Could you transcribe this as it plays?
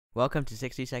Welcome to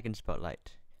 60-second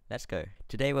Spotlight. Let's go.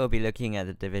 Today we'll be looking at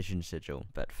the Division Sigil,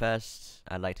 but first,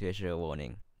 I'd like to issue a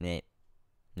warning. Nip.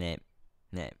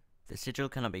 The sigil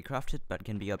cannot be crafted, but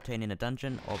can be obtained in a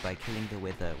dungeon or by killing the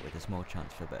Wither with a small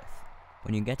chance for both.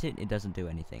 When you get it, it doesn't do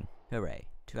anything. Hooray.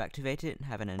 To activate it,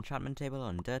 have an enchantment table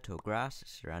on dirt or grass,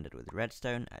 surrounded with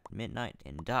redstone at midnight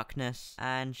in darkness,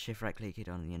 and shift right click it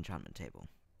on the enchantment table.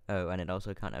 Oh, and it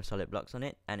also can't have solid blocks on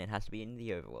it, and it has to be in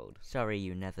the overworld. Sorry,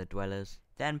 you nether dwellers.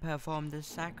 Then perform the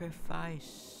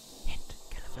sacrifice. Hint,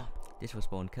 kill 'em all. This will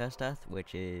spawn cursed earth,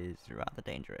 which is rather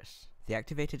dangerous. The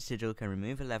activated sigil can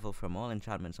remove a level from all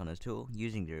enchantments on a tool,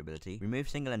 using durability, remove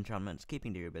single enchantments,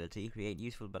 keeping durability, create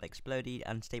useful but explodey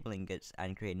unstable ingots,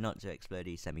 and create not so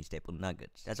explodey semi-stable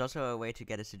nuggets. There's also a way to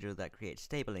get a sigil that creates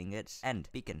stable ingots, end,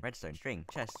 beacon, redstone, string,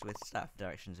 chests with stuff.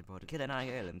 Directions important. Kill an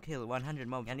iron golem, kill 100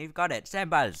 mobs, and you've got it!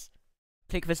 Sambals!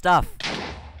 Click for stuff!